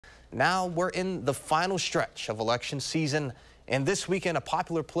Now we're in the final stretch of election season, and this weekend a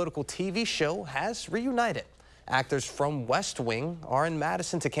popular political TV show has reunited. Actors from West Wing are in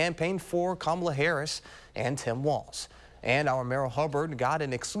Madison to campaign for Kamala Harris and Tim Walz. And our Meryl Hubbard got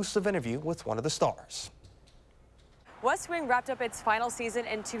an exclusive interview with one of the stars. West Wing wrapped up its final season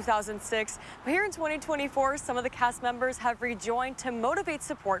in 2006, but here in 2024, some of the cast members have rejoined to motivate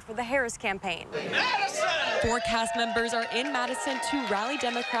support for the Harris campaign. Madison! 4 cast members are in Madison to rally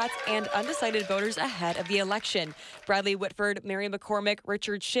Democrats and undecided voters ahead of the election. Bradley Whitford, Mary McCormick,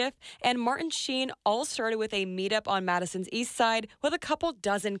 Richard Schiff, and Martin Sheen all started with a meetup on Madison's east side with a couple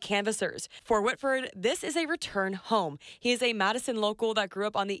dozen canvassers. For Whitford, this is a return home. He is a Madison local that grew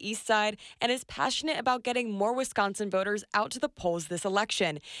up on the east side and is passionate about getting more Wisconsin voters out to the polls this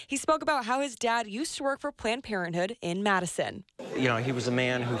election. He spoke about how his dad used to work for Planned Parenthood in Madison. You know, he was a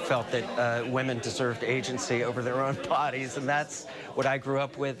man who felt that women deserved agency over their own bodies, and that's what I grew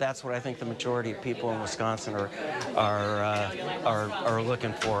up with. That's what I think the majority of people in Wisconsin are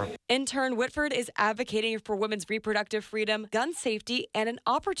looking for. In turn, Whitford is advocating for women's reproductive freedom, gun safety, and an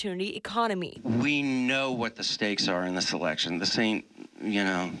opportunity economy. We know what the stakes are in this election. This ain't, you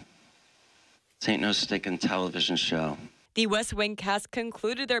know, this ain't no stinking television show. The West Wing cast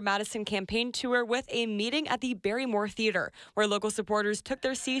concluded their Madison campaign tour with a meeting at the Barrymore Theater, where local supporters took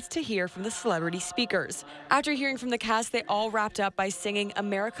their seats to hear from the celebrity speakers. After hearing from the cast, they all wrapped up by singing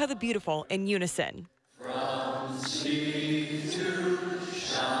America the Beautiful in unison. From sea to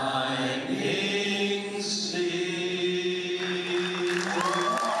shining sea.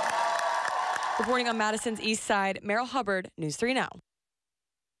 Reporting on Madison's east side, Meryl Hubbard, News 3 Now.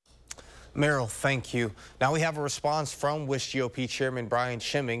 Meryl, thank you. Now we have a response from Wish GOP Chairman Brian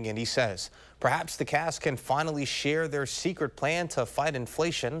Schimming, and he says perhaps the cast can finally share their secret plan to fight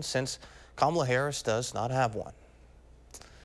inflation since Kamala Harris does not have one.